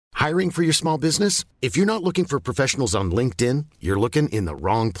Hiring for your small business? If you're not looking for professionals on LinkedIn, you're looking in the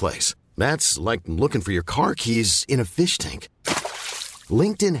wrong place. That's like looking for your car keys in a fish tank.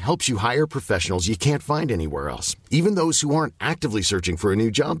 LinkedIn helps you hire professionals you can't find anywhere else, even those who aren't actively searching for a new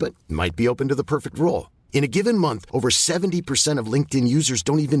job but might be open to the perfect role. In a given month, over 70% of LinkedIn users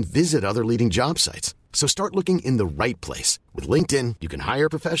don't even visit other leading job sites. So start looking in the right place. With LinkedIn, you can hire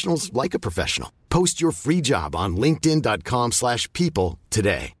professionals like a professional. Post your free job on linkedin.com/people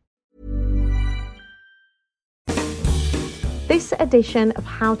today. This edition of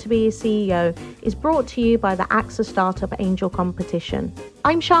How to Be a CEO is brought to you by the AXA Startup Angel Competition.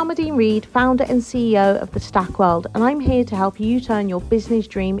 I'm Sharmadean Reed, founder and CEO of the Stack World, and I'm here to help you turn your business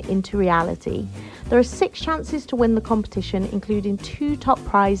dream into reality. There are 6 chances to win the competition, including 2 top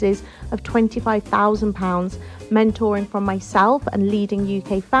prizes of £25,000, mentoring from myself and leading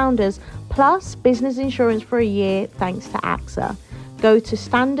UK founders, plus business insurance for a year thanks to AXA. Go to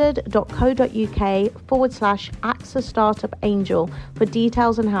standard.co.uk/AXA Startup Angel for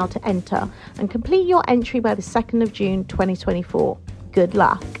details on how to enter and complete your entry by the 2nd of June 2024. Good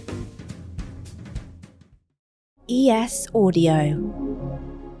luck. ES Audio.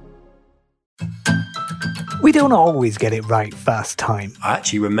 We don't always get it right first time. I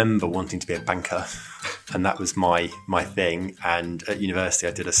actually remember wanting to be a banker, and that was my thing. And at university,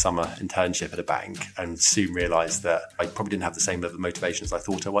 I did a summer internship at a bank and soon realised that I probably didn't have the same level of motivation as I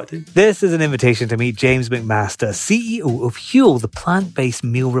thought I might do. This is an invitation to meet James McMaster, CEO of Huel, the plant-based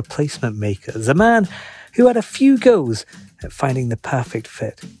meal replacement makers, a man who had a few goes at finding the perfect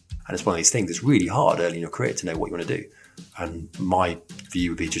fit. And it's one of these things that's really hard early in your career to know what you want to do. And my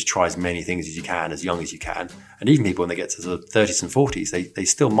view would be just try as many things as you can, as young as you can. And even people, when they get to sort of 30s and 40s, they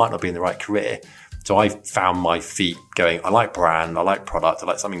still might not be in the right career. So I found my feet going, I like brand, I like product, I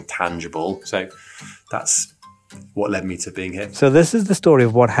like something tangible. So that's what led me to being here. So this is the story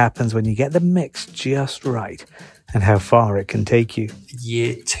of what happens when you get the mix just right and how far it can take you.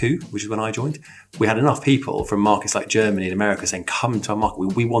 Year 2, which is when I joined, we had enough people from markets like Germany and America saying, come to our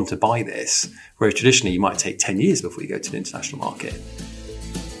market, we want to buy this. Whereas traditionally, you might take 10 years before you go to an international market.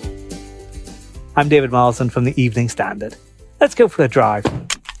 I'm David Marlson from the Evening Standard. Let's go for a drive.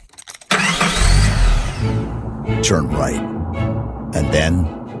 Turn right. And then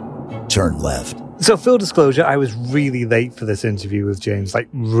turn left. So full disclosure, I was really late for this interview with James, like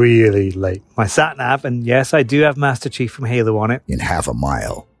really late. My sat nav, and yes, I do have Master Chief from Halo on it. In half a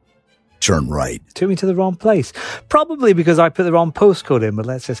mile. Turn right. Took me to the wrong place. Probably because I put the wrong postcode in, but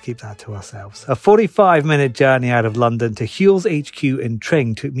let's just keep that to ourselves. A 45-minute journey out of London to Huel's HQ in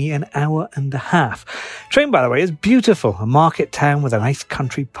Tring took me an hour and a half. Tring, by the way, is beautiful. A market town with a nice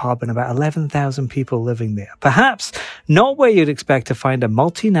country pub and about 11,000 people living there. Perhaps not where you'd expect to find a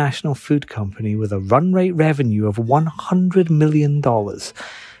multinational food company with a run rate revenue of $100 million.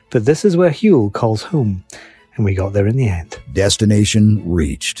 But this is where Huel calls home. And we got there in the end. Destination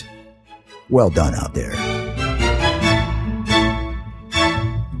reached. Well done out there.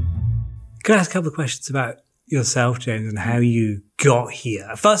 Can I ask a couple of questions about yourself, James, and how you got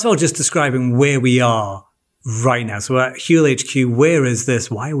here? First of all, just describing where we are right now. So we're at Huel HQ. Where is this?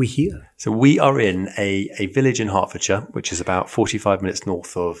 Why are we here? So we are in a village in Hertfordshire, which is about 45 minutes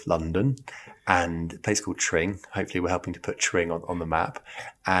north of London, and a place called Tring. Hopefully we're helping to put Tring on the map.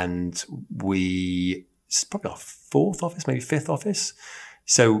 And it's probably our 4th office, maybe 5th office.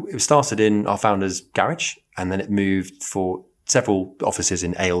 So it started in our founder's garage, and then it moved for several offices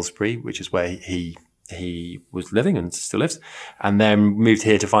in Aylesbury, which is where he was living and still lives, and then moved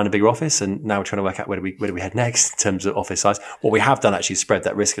here to find a bigger office. And now we're trying to work out where do we head next in terms of office size. What we have done actually is spread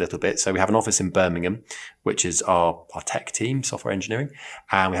that risk a little bit. So we have an office in Birmingham, which is our tech team, software engineering.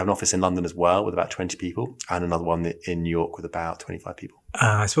 And we have an office in London as well with about 20 people, and another one in New York with about 25 people.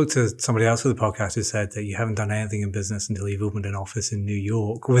 I spoke to somebody else for the podcast who said that you haven't done anything in business until you've opened an office in New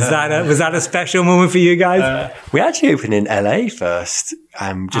York. Was that a special moment for you guys? We actually opened in LA first,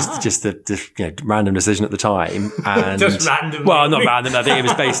 just the random decision at the time. And just random. Well, not random. I think it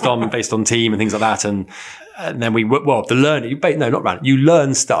was based on team and things like that. And then the learning. No, not random. You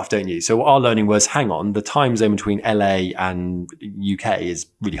learn stuff, don't you? So our learning was, hang on, the time zone between LA and UK is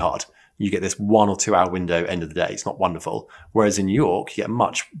really hard. You get this 1 or 2 hour window end of the day. It's not wonderful. Whereas in New York, you get a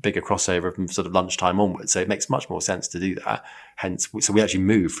much bigger crossover from sort of lunchtime onwards. So it makes much more sense to do that. Hence, so we actually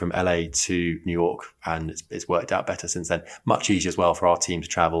moved from LA to New York, and it's worked out better since then. Much easier as well for our team to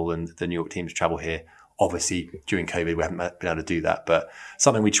travel and the New York team to travel here. Obviously, during COVID, we haven't been able to do that. But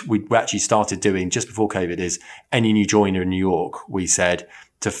something we actually started doing just before COVID is any new joiner in New York, we said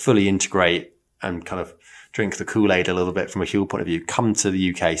to fully integrate and kind of drink the Kool-Aid a little bit from a Huel point of view, come to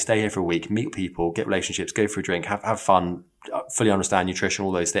the UK, stay here for a week, meet people, get relationships, go for a drink, have fun, fully understand nutrition,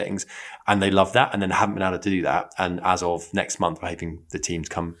 all those things. And they love that, and then haven't been able to do that. And as of next month, we're hoping the team to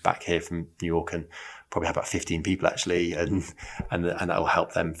come back here from New York and probably have about 15 people actually, and that will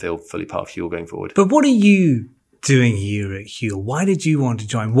help them feel fully part of Huel going forward. But what are you doing here at Huel? Why did you want to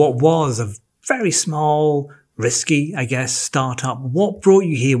join what was a very small, risky, I guess, startup? What brought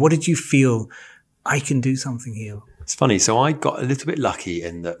you here? What did you feel, I can do something here? It's funny. So I got a little bit lucky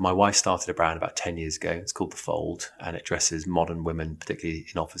in that my wife started a brand about 10 years ago. It's called The Fold, and it dresses modern women, particularly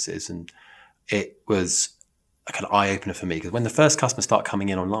in offices. And it was a kind of eye opener for me, because when the first customers start coming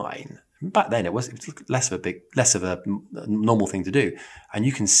in online, back then it was less of a normal thing to do. And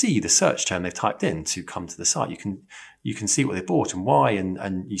you can see the search term they've typed in to come to the site. You can see what they bought and why,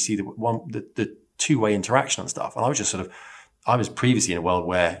 and you see the two-way interaction and stuff. And I was previously in a world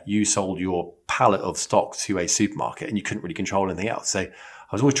where you sold your pallet of stock to a supermarket and you couldn't really control anything else. So I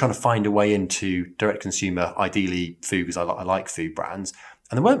was always trying to find a way into direct consumer, ideally food, because I like food brands.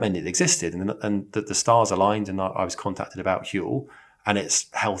 And there weren't many that existed. And the stars aligned, and I was contacted about Huel, and it's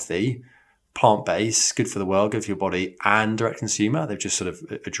healthy, plant-based, good for the world, good for your body, and direct consumer. They're just sort of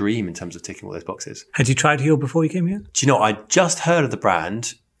a dream in terms of ticking all those boxes. Had you tried Huel before you came here? Do you know, I just heard of the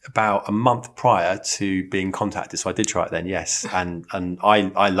brand about a month prior to being contacted. So I did try it then, yes. And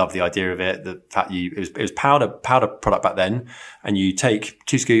I love the idea of it. The fact it was powder product back then. And you take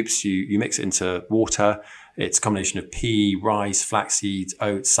 2 scoops, you mix it into water. It's a combination of pea, rice, flax seeds,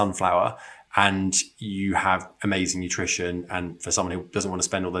 oats, sunflower, and you have amazing nutrition. And for someone who doesn't want to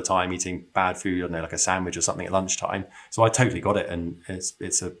spend all their time eating bad food, I don't know, like a sandwich or something at lunchtime. So I totally got it, and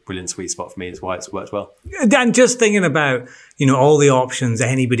it's a brilliant sweet spot for me. It's why it's worked well. And just thinking about, all the options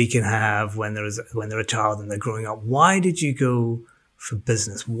anybody can have when they're a child and they're growing up. Why did you go for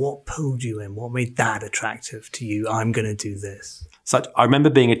business? What pulled you in? What made that attractive to you? I'm going to do this. So I remember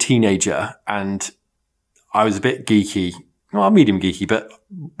being a teenager, and I was a bit geeky. Well, I'm medium geeky, but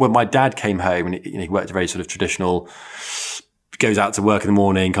when my dad came home, and he worked a very sort of traditional, goes out to work in the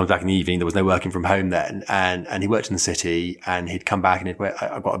morning, comes back in the evening. There was no working from home then, and he worked in the city, and he'd come back, and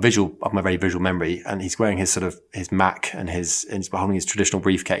I've got my very visual memory, and he's wearing his Mac and he's holding his traditional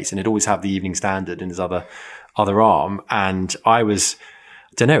briefcase, and he'd always have the Evening Standard in his other arm, and I was,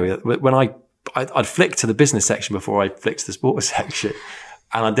 I don't know, when I'd flick to the business section before I flicked to the sports section.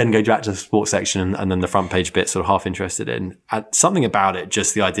 And I'd then go back to the sports section and then the front page bit, sort of half interested in. And something about it,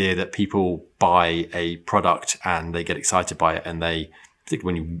 just the idea that people buy a product and they get excited by it, and they,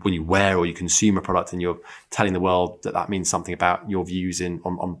 particularly when you wear or you consume a product and you're telling the world that means something about your views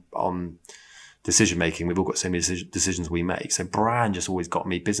on decision making. We've all got so many decisions we make. So brand just always got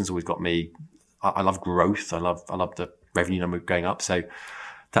me. Business always got me. I love growth. I love the revenue number going up. So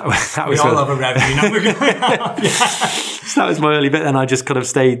that was. We all love a revenue number going up. Yeah. So that was my early bit, and I just kind of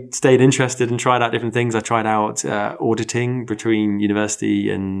stayed interested and tried out different things. I tried out auditing between university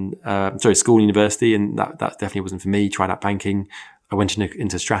and school and university, and that definitely wasn't for me. Tried out banking. I went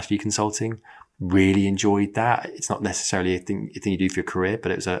into strategy consulting. Really enjoyed that. It's not necessarily a thing you do for your career,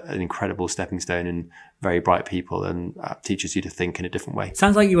 but it was an incredible stepping stone, and very bright people, and teaches you to think in a different way.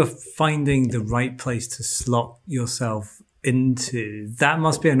 Sounds like you were finding the right place to slot yourself into. That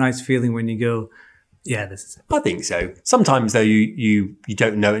must be a nice feeling when you go, yeah, this is it. I think so. Sometimes though, you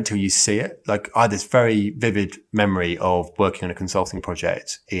don't know it until you see it. Like I had this very vivid memory of working on a consulting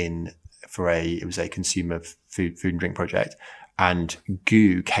project it was a consumer food and drink project, and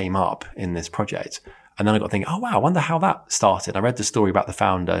goo came up in this project. And then I got thinking, oh wow, I wonder how that started. I read the story about the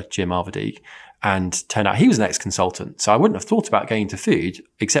founder, Jim Arvadik, and turned out he was an ex-consultant. So I wouldn't have thought about going into food,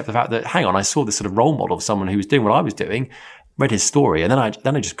 except the fact that, hang on, I saw this sort of role model of someone who was doing what I was doing, read his story, and then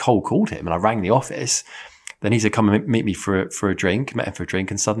I just cold called him, and I rang the office. Then he said, come and meet me for a drink, met him for a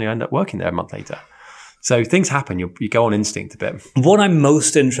drink, and suddenly I ended up working there a month later. So things happen. You go on instinct a bit. What I'm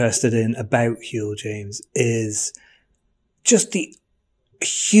most interested in about Huel, James, is just the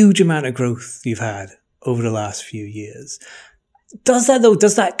huge amount of growth you've had over the last few years. Does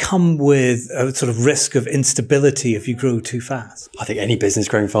that come with a sort of risk of instability if you grow too fast? I think any business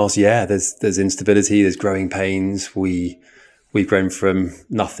growing fast, yeah, there's instability, there's growing pains. We've grown from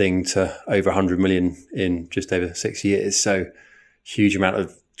nothing to over 100 million in just over 6 years. So huge amount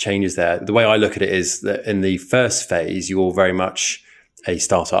of changes there. The way I look at it is that in the first phase, you're very much a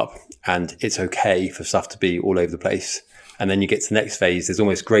startup, and it's okay for stuff to be all over the place. And then you get to the next phase, there's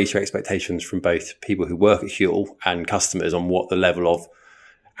almost greater expectations from both people who work at Huel and customers on what the level of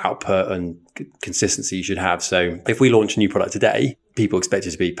output and consistency you should have. So if we launch a new product today, people expect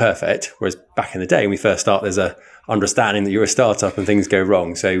it to be perfect. Whereas back in the day, when we first start, there's a understanding that you're a startup and things go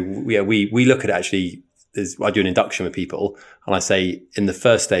wrong. So yeah, we look at it actually I do an induction with people and I say, in the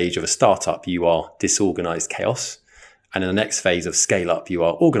first stage of a startup, you are disorganized chaos. And in the next phase of scale up, you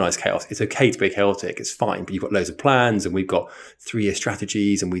are organized chaos. It's okay to be chaotic. It's fine. But you've got loads of plans and we've got 3-year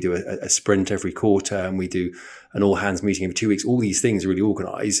strategies and we do a sprint every quarter and we do an all hands meeting every 2 weeks. All these things are really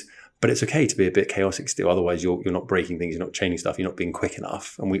organized. But it's okay to be a bit chaotic still. Otherwise, you're not breaking things. You're not changing stuff. You're not being quick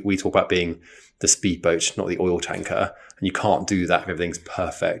enough. And we talk about being the speedboat, not the oil tanker. And you can't do that if everything's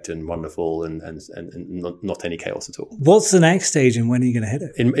perfect and wonderful and not any chaos at all. What's the next stage and when are you going to hit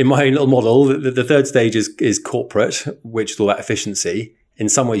it? In my little model, the third stage is corporate, which is all about efficiency. In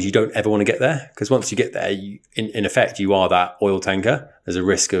some ways, you don't ever want to get there because once you get there, in effect, you are that oil tanker. There's a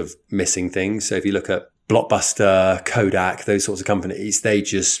risk of missing things. So if you look at Blockbuster, Kodak, those sorts of companies, they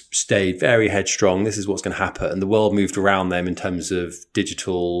just stayed very headstrong. This is what's going to happen. The world moved around them in terms of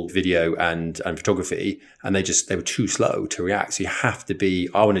digital video and photography, and they were too slow to react. So you have to be,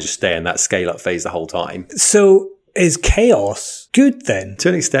 I want to just stay in that scale up phase the whole time. So is chaos good then? To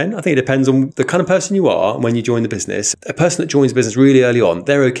an extent, I think it depends on the kind of person you are when you join the business. A person that joins the business really early on,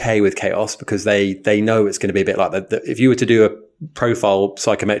 they're okay with chaos because they know it's going to be a bit like that. If you were to do a profile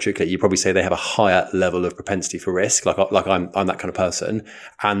psychometrically, you probably say they have a higher level of propensity for risk. Like I'm that kind of person.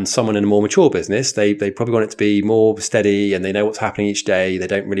 And someone in a more mature business, they probably want it to be more steady and they know what's happening each day. They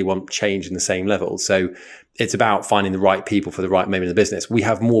don't really want change in the same level. So it's about finding the right people for the right moment in the business. We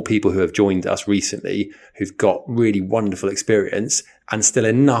have more people who have joined us recently who've got really wonderful experience and still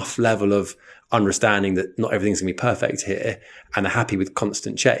enough level of understanding that not everything's going to be perfect here and are happy with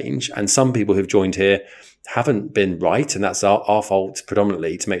constant change. And some people who've joined here haven't been right. And that's our fault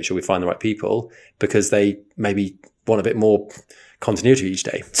predominantly to make sure we find the right people because they maybe want a bit more continuity each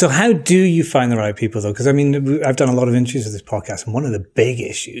day. So how do you find the right people though? Because I mean, I've done a lot of interviews with this podcast and one of the big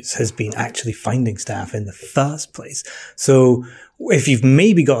issues has been actually finding staff in the first place. So if you've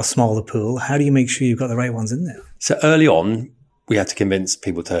maybe got a smaller pool, how do you make sure you've got the right ones in there? So early on, we had to convince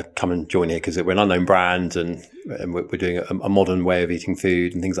people to come and join here because we're an unknown brand and we're doing a modern way of eating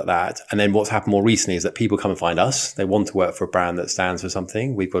food and things like that. And then what's happened more recently is that people come and find us. They want to work for a brand that stands for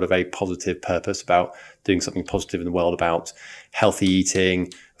something. We've got a very positive purpose about doing something positive in the world about healthy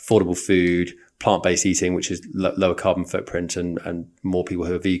eating, affordable food, plant-based eating, which is lower carbon footprint and more people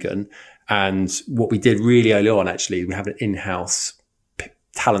who are vegan. And what we did really early on, actually, we have an in-house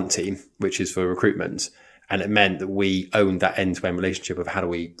talent team, which is for recruitment. And it meant that we owned that end-to-end relationship of how do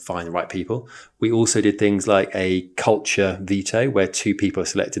we find the right people. We also did things like a culture veto where 2 people are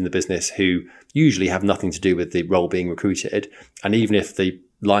selected in the business who usually have nothing to do with the role being recruited. And even if the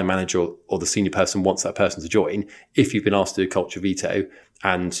line manager or the senior person wants that person to join, if you've been asked to do a culture veto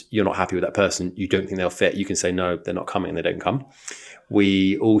and you're not happy with that person, you don't think they'll fit, you can say, no, they're not coming and they don't come.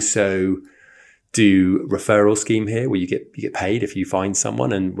 We also do referral scheme here where you get paid if you find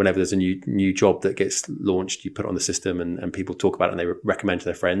someone, and whenever there's a new job that gets launched, you put it on the system and people talk about it and they recommend to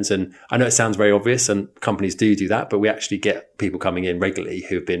their friends. And I know it sounds very obvious and companies do that, but we actually get people coming in regularly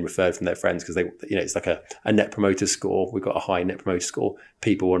who have been referred from their friends because it's like a net promoter score. We've got a high net promoter score.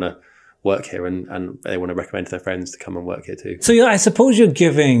 People want to work here and they want to recommend to their friends to come and work here too. So I suppose you're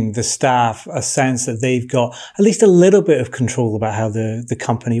giving the staff a sense that they've got at least a little bit of control about how the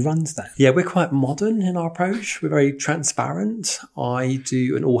company runs then. Yeah, we're quite modern in our approach. We're very transparent. I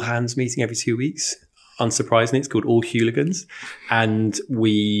do an all hands meeting every 2 weeks. Unsurprisingly, it's called All Hooligans. And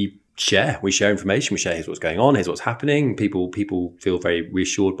we share information. We share, here's what's going on, here's what's happening. People feel very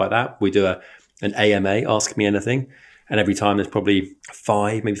reassured by that. We do an AMA, Ask Me Anything. And every time there's probably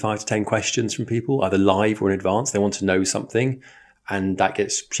 5 to 10 questions from people, either live or in advance. They want to know something and that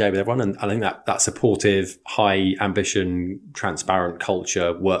gets shared with everyone. And I think that supportive, high ambition, transparent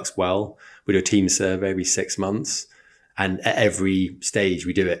culture works well. We do a team survey every 6 months. And at every stage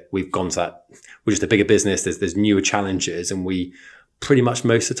we do it, we've gone to that. We're just a bigger business. There's newer challenges and we pretty much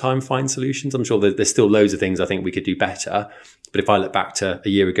most of the time find solutions. I'm sure there's still loads of things I think we could do better. But if I look back to a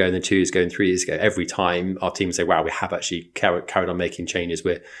year ago and then 2 years ago and 3 years ago, every time our team say, wow, we have actually carried on making changes.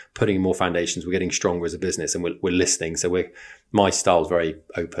 We're putting in more foundations. We're getting stronger as a business and we're listening. So my style is very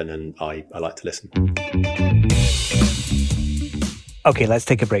open and I like to listen. Okay, let's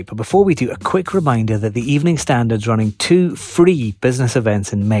take a break. But before we do, a quick reminder that the Evening Standard's running 2 free business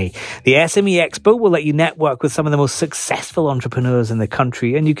events in May. The SME Expo will let you network with some of the most successful entrepreneurs in the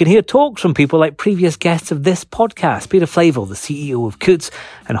country. And you can hear talks from people like previous guests of this podcast, Peter Flavel, the CEO of Coots,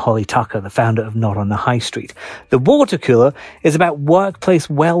 and Holly Tucker, the founder of Not on the High Street. The Water Cooler is about workplace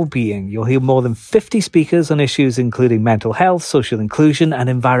well-being. You'll hear more than 50 speakers on issues including mental health, social inclusion, and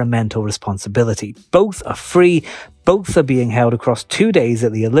environmental responsibility. Both are free. Both are being held across 2 days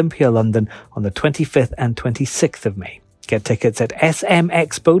at the Olympia London on the 25th and 26th of May. Get tickets at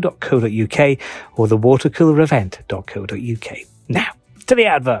smexpo.co.uk or thewatercoolerevent.co.uk. Now, to the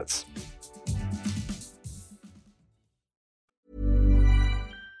adverts.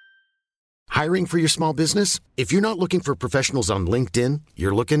 Hiring for your small business? If you're not looking for professionals on LinkedIn,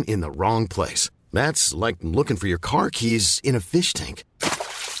 you're looking in the wrong place. That's like looking for your car keys in a fish tank.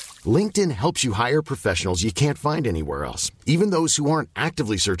 LinkedIn helps you hire professionals you can't find anywhere else, even those who aren't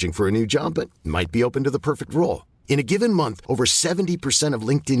actively searching for a new job but might be open to the perfect role. In a given month, over 70% of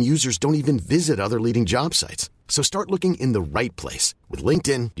LinkedIn users don't even visit other leading job sites. So start looking in the right place. With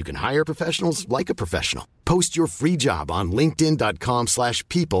LinkedIn, you can hire professionals like a professional. Post your free job on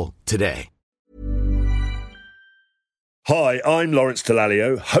linkedin.com/people today. Hi, I'm Lawrence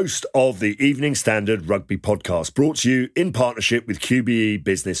Dallaglio, host of the Evening Standard Rugby Podcast, brought to you in partnership with QBE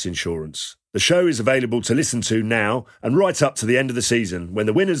Business Insurance. The show is available to listen to now and right up to the end of the season, when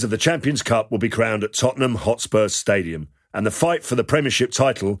the winners of the Champions Cup will be crowned at Tottenham Hotspur Stadium, and the fight for the Premiership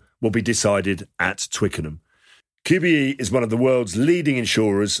title will be decided at Twickenham. QBE is one of the world's leading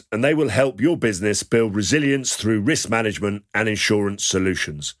insurers, and they will help your business build resilience through risk management and insurance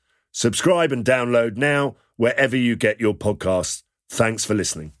solutions. Subscribe and download now wherever you get your podcasts. Thanks for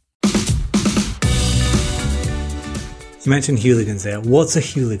listening. You mentioned hooligans there. What's a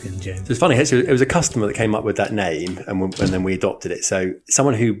hooligan, James? It's funny, it was a customer that came up with that name, and then we adopted it. So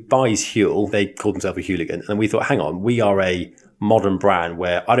someone who buys Huel, they called themselves a hooligan. And we thought, hang on, we are a modern brand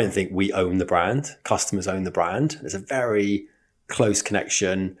where I don't think we own the brand. Customers own the brand. There's a very close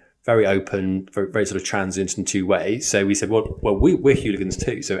connection, very open, very sort of transient in two ways. So we said, well, we're hooligans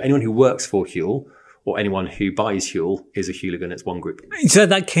too. So anyone who works for Huel or anyone who buys Huel is a hooligan. It's one group. So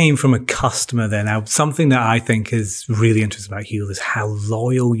that came from a customer there. Now, something that I think is really interesting about Huel is how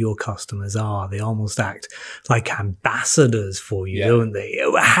loyal your customers are. They almost act like ambassadors for you, don't they?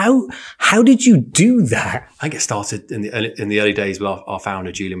 How did you do that? I think it started in the early days with our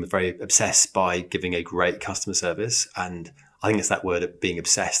founder, Julian, was very obsessed by giving a great customer service. And I think it's that word of being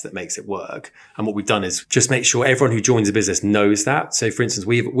obsessed that makes it work. And what we've done is just make sure everyone who joins the business knows that. So for instance,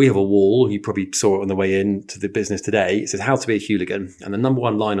 we have a wall, you probably saw it on the way into the business today. It says how to be a hooligan. And the number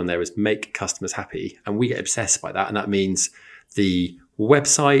one line on there is make customers happy. And we get obsessed by that. And that means the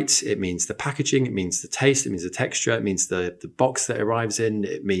website, it means the packaging, it means the taste, it means the texture, it means the box that arrives in,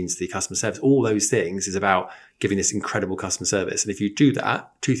 it means the customer service. All those things is about giving this incredible customer service. And if you do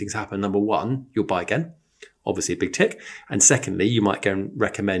that, two things happen. Number one, you'll buy again. Obviously a big tick. And secondly, you might go and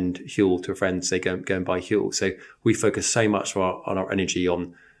recommend Huel to a friend, say go and buy Huel. So we focus so much on our energy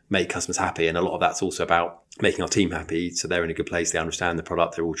on make customers happy. And a lot of that's also about making our team happy. So they're in a good place. They understand the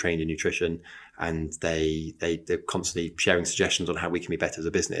product. They're all trained in nutrition, and they're constantly sharing suggestions on how we can be better as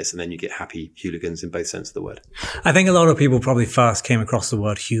a business. And then you get happy hooligans in both senses of the word. I think a lot of people probably first came across the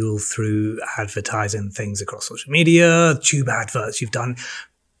word Huel through advertising things across social media, tube adverts. You've done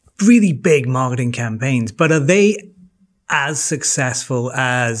really big marketing campaigns, but are they as successful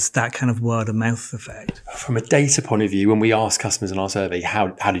as that kind of word of mouth effect? From a data point of view, when we ask customers in our survey,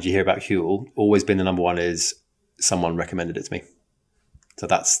 how did you hear about Huel? Always been the number one is someone recommended it to me. So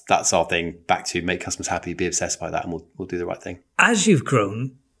that's our thing. Back to make customers happy, be obsessed by that, and we'll do the right thing. As you've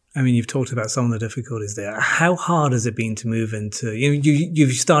grown, I mean, you've talked about some of the difficulties there. How hard has it been to move into,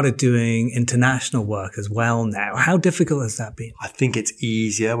 you've started doing international work as well now. How difficult has that been? I think it's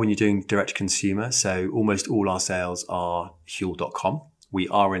easier when you're doing direct to consumer. So almost all our sales are Huel.com. We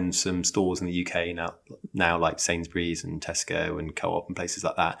are in some stores in the UK now like Sainsbury's and Tesco and Co-op and places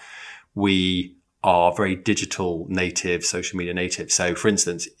like that. We are very digital native, social media native. So for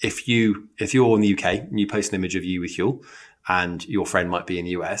instance, if you're in the UK and you post an image of you with Huel, and your friend might be in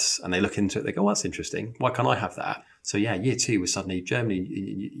the US and they look into it, they go, oh, that's interesting. Why can't I have that? So yeah, year two was suddenly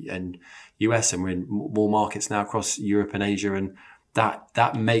Germany and US, and we're in more markets now across Europe and Asia. And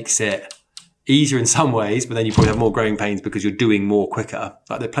that makes it easier in some ways, but then you probably have more growing pains because you're doing more quicker.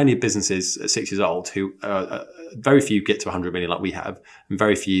 Like there are plenty of businesses at 6 years old who very few get to 100 million like we have, and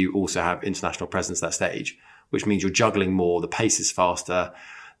very few also have international presence at that stage, which means you're juggling more. The pace is faster.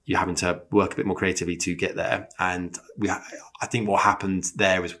 You're having to work a bit more creatively to get there. And I think what happened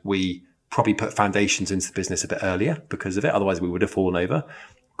there is we probably put foundations into the business a bit earlier because of it. Otherwise, we would have fallen over.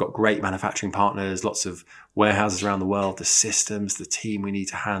 We've got great manufacturing partners, lots of warehouses around the world, the systems, the team we need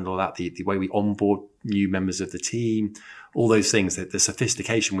to handle that, the way we onboard new members of the team, all those things. That the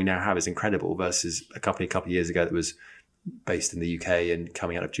sophistication we now have is incredible versus a couple of years ago that was based in the UK and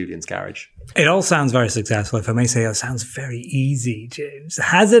coming out of Julian's garage. It all sounds very successful. If I may say, it sounds very easy, James.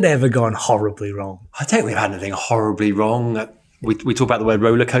 Has it ever gone horribly wrong? I don't think we've had anything horribly wrong. We talk about the word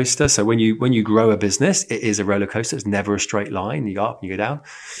roller coaster. So when you grow a business, it is a roller coaster. It's never a straight line. You go up and you go down.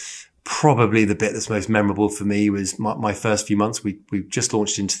 Probably the bit that's most memorable for me was my first few months. We just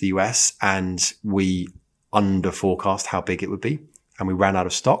launched into the US and we under forecast how big it would be. And we ran out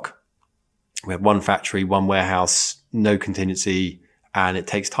of stock. We had one factory, one warehouse, no contingency. And it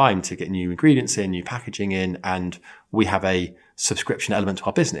takes time to get new ingredients in, new packaging in. And we have a subscription element to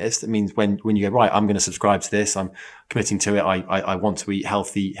our business. That means when you go, right, I'm going to subscribe to this, I'm committing to it. I want to eat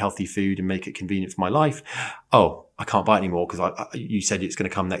healthy food and make it convenient for my life. Oh, I can't buy it anymore because you said it's going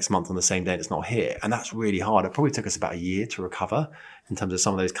to come next month on the same day and it's not here. And that's really hard. It probably took us about a year to recover in terms of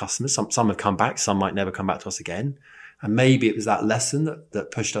some of those customers. Some have come back, some might never come back to us again. And maybe it was that lesson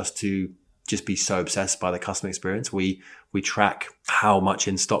that pushed us to just be so obsessed by the customer experience. We track how much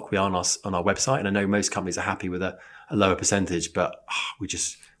in stock we are on our website. And I know most companies are happy with a lower percentage, but we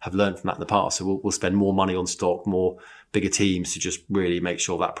just have learned from that in the past. So we'll spend more money on stock, more bigger teams to just really make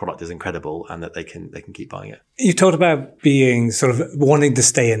sure that product is incredible and that they can keep buying it. You talked about being sort of wanting to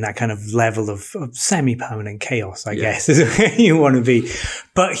stay in that kind of level of semi-permanent chaos, I guess, is where you want to be.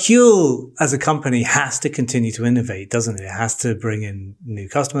 But Huel as a company has to continue to innovate, doesn't it? It has to bring in new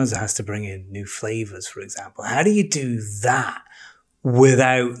customers. It has to bring in new flavors, for example. How do you do that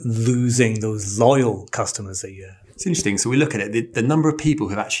without losing those loyal customers that you have? It's interesting. So we look at it, the number of people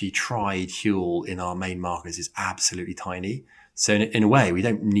who have actually tried Huel in our main markets is absolutely tiny. So in a way, we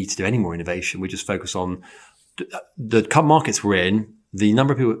don't need to do any more innovation. We just focus on the markets we're in. The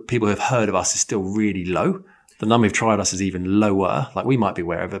number of people who have heard of us is still really low. The number who've tried us is even lower. Like we might be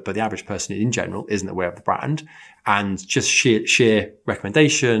aware of it, but the average person in general isn't aware of the brand. And just sheer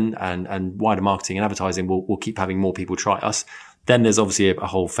recommendation and wider marketing and advertising will keep having more people try us. Then there's obviously a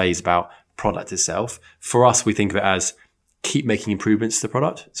whole phase about product itself. For us, we think of it as keep making improvements to the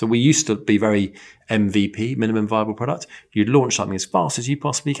product. So we used to be very MVP, minimum viable product. You'd launch something as fast as you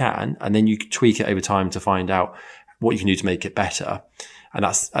possibly can, and then you tweak it over time to find out what you can do to make it better. And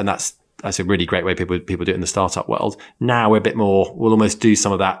that's a really great way people do it in the startup world. Now we're a bit more, we'll almost do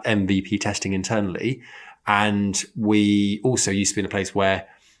some of that MVP testing internally. And we also used to be in a place where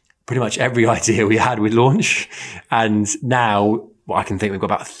pretty much every idea we had, we'd launch. And now I can think we've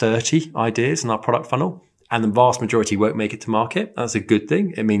got about 30 ideas in our product funnel, and the vast majority won't make it to market. That's a good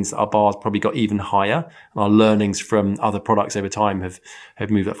thing. It means that our bar's probably got even higher, and our learnings from other products over time have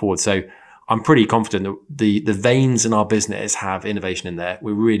moved that forward. So I'm pretty confident that the veins in our business have innovation in there.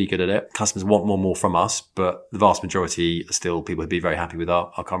 We're really good at it. Customers want more from us, but the vast majority are still people who'd be very happy with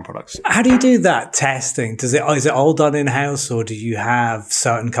our current products. How do you do that testing? Is it all done in-house, or do you have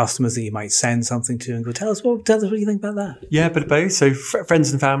certain customers that you might send something to and go, tell us what you think about that? Yeah, but both. So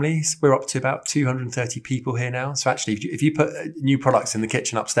friends and families, we're up to about 230 people here now. So actually, if you put new products in the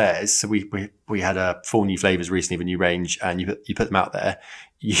kitchen upstairs, so we had 4 new flavors recently of a new range, and you put them out there,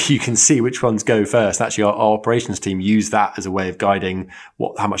 you can see which ones go first. Actually, our operations team use that as a way of guiding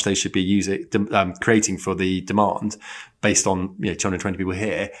how much they should be creating for the demand based on 220 people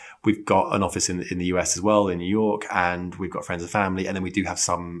here. We've got an office in the US as well, in New York, and we've got friends and family, and then we do have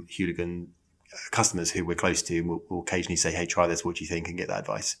some hooligan customers who we're close to. We'll occasionally say, "Hey, try this. What do you think?" and get that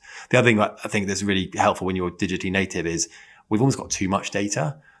advice. The other thing that I think that's really helpful when you're digitally native is we've almost got too much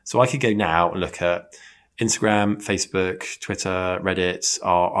data. So I could go now and look at Instagram, Facebook, Twitter, Reddit,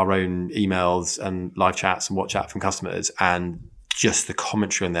 our own emails and live chats and WhatsApp from customers. And just the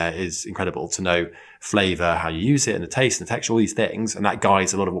commentary on there is incredible to know flavor, how you use it and the taste and the texture, all these things. And that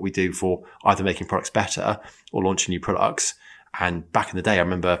guides a lot of what we do for either making products better or launching new products. And back in the day, I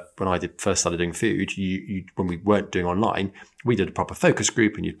remember when I first started doing food, when we weren't doing online, we did a proper focus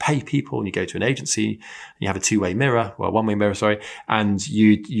group, and you'd pay people, and you go to an agency, and you have a one-way mirror, and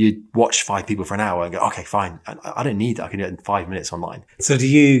you'd watch 5 people for an hour and go, okay, fine. And I don't need that. I can do it in 5 minutes online. So do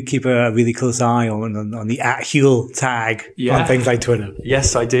you keep a really close eye on the @Huel tag on things like Twitter?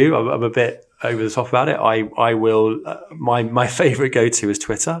 Yes, I do. I'm a bit over the top about it. I will, my favorite go-to is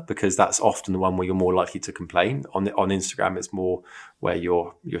Twitter, because that's often the one where you're more likely to complain. On Instagram, it's more where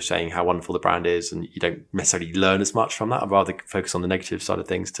you're saying how wonderful the brand is, and you don't necessarily learn as much from that. I'd rather focus on the negative side of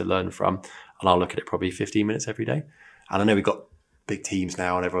things to learn from. And I'll look at it probably 15 minutes every day. And I know we've got big teams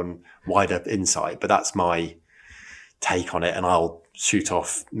now and everyone wider insight, but that's my take on it. And I'll shoot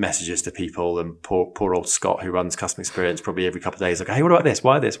off messages to people, and poor old Scott, who runs customer experience, probably every couple of days, like, hey, what about this?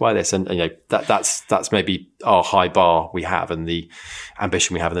 Why this? And that's maybe our high bar we have, and the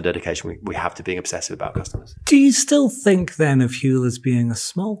ambition we have, and the dedication we have to being obsessive about customers. Do you still think then of Huel as being a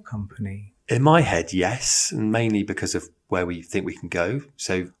small company? In my head, yes, and mainly because of where we think we can go.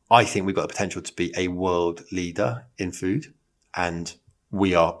 So I think we've got the potential to be a world leader in food, and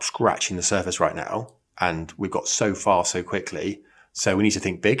we are scratching the surface right now, and we've got so far so quickly. So we need to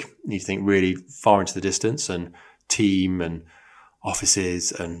think big, need to think really far into the distance, and team and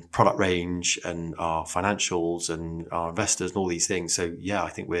offices and product range and our financials and our investors and all these things. So yeah, I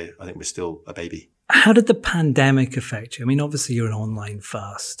think we're still a baby. How did the pandemic affect you? I mean, obviously you're an online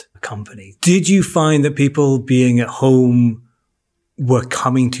first company. Did you find that people being at home were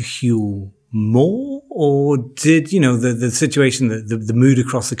coming to Huel more, or did, the situation, the mood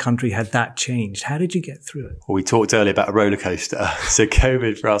across the country, had that changed? How did you get through it? Well, we talked earlier about a roller coaster. So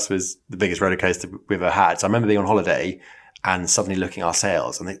COVID for us was the biggest roller coaster we've ever had. So I remember being on holiday and suddenly looking at our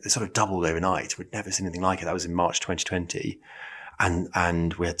sales, and they sort of doubled overnight. We'd never seen anything like it. That was in March 2020.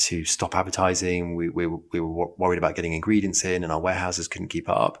 And we had to stop advertising. We were worried about getting ingredients in, and our warehouses couldn't keep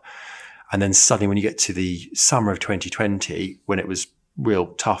up. And then suddenly when you get to the summer of 2020, when it was real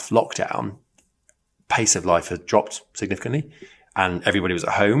tough lockdown, pace of life had dropped significantly, and everybody was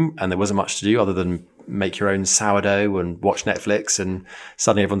at home and there wasn't much to do other than make your own sourdough and watch Netflix, and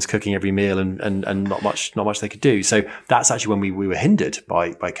suddenly everyone's cooking every meal and not much they could do. So that's actually when we were hindered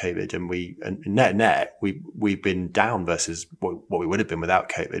by COVID, and net we've been down versus what we would have been without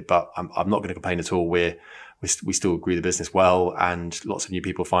COVID. But I'm not going to complain at all. We still grew the business well, and lots of new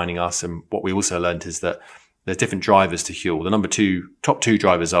people finding us. And what we also learned is that there's different drivers to Huel. The top two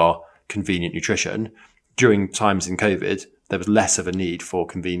drivers are convenient nutrition. During times in COVID, there was less of a need for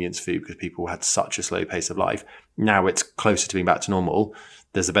convenience food because people had such a slow pace of life. Now it's closer to being back to normal.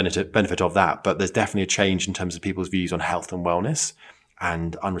 There's a benefit of that, but there's definitely a change in terms of people's views on health and wellness,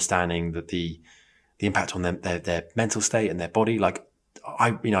 and understanding that the impact on their mental state and their body. Like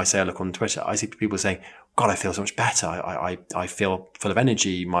I say, I look on Twitter, I see people saying, God, I feel so much better. I feel full of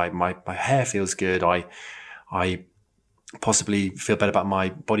energy. My hair feels good. I possibly feel better about my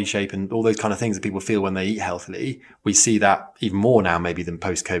body shape, and all those kind of things that people feel when they eat healthily. We see that even more now maybe than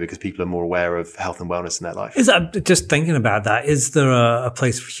post-COVID, because people are more aware of health and wellness in their life. Is that, just thinking about that, is there a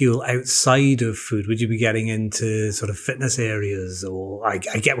place for Huel outside of food? Would you be getting into sort of fitness areas? Or I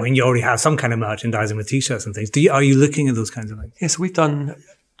get when you already have some kind of merchandising with t-shirts and things. Are you looking at those kinds of things? Yeah, so we've done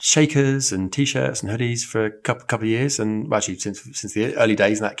shakers and t-shirts and hoodies for a couple of years, and actually since the early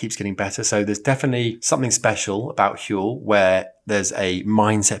days, and that keeps getting better. So there's definitely something special about Huel, where there's a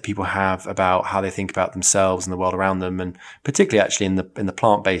mindset people have about how they think about themselves and the world around them, and particularly actually in the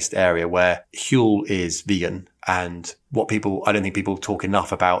plant-based area, where Huel is vegan. And I don't think people talk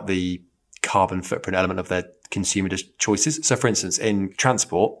enough about the carbon footprint element of their consumer choices. So for instance, in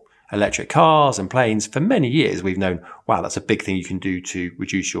transport, electric cars and planes, for many years, we've known, wow, that's a big thing you can do to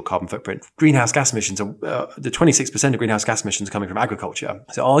reduce your carbon footprint. Greenhouse gas emissions, the 26% of greenhouse gas emissions are coming from agriculture.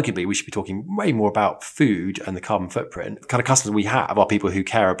 So arguably, we should be talking way more about food and the carbon footprint. The kind of customers we have are people who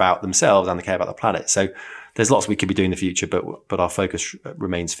care about themselves and they care about the planet. So there's lots we could be doing in the future, but our focus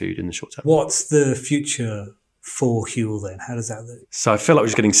remains food in the short term. What's the future for Huel then? How does that look? So I feel like we're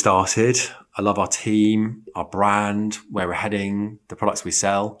just getting started. I love our team, our brand, where we're heading, the products we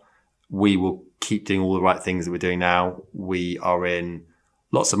sell. We will keep doing all the right things that we're doing now. We are in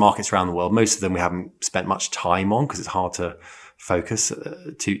lots of markets around the world. Most of them we haven't spent much time on because it's hard to focus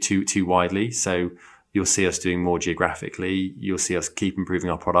too widely. So you'll see us doing more geographically. You'll see us keep improving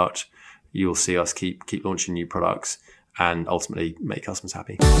our product. You'll see us keep launching new products and ultimately make customers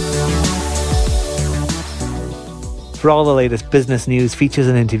happy. For all the latest business news, features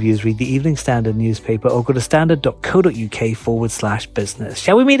and interviews, read the Evening Standard newspaper or go to standard.co.uk/business.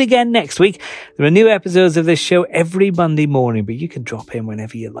 Shall we meet again next week? There are new episodes of this show every Monday morning, but you can drop in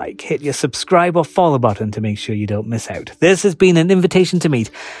whenever you like. Hit your subscribe or follow button to make sure you don't miss out. This has been an invitation to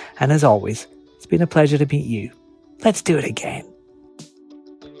meet, and as always, it's been a pleasure to meet you. Let's do it again.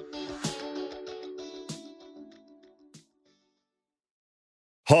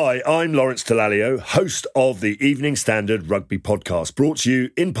 Hi, I'm Lawrence Dallaglio, host of the Evening Standard Rugby Podcast, brought to you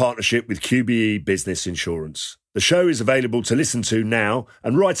in partnership with QBE Business Insurance. The show is available to listen to now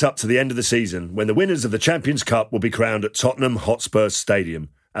and right up to the end of the season, when the winners of the Champions Cup will be crowned at Tottenham Hotspur Stadium,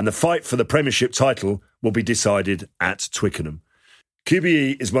 and the fight for the Premiership title will be decided at Twickenham.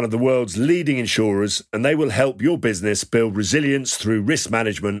 QBE is one of the world's leading insurers, and they will help your business build resilience through risk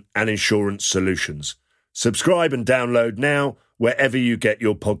management and insurance solutions. Subscribe and download now wherever you get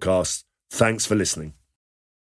your podcasts. Thanks for listening.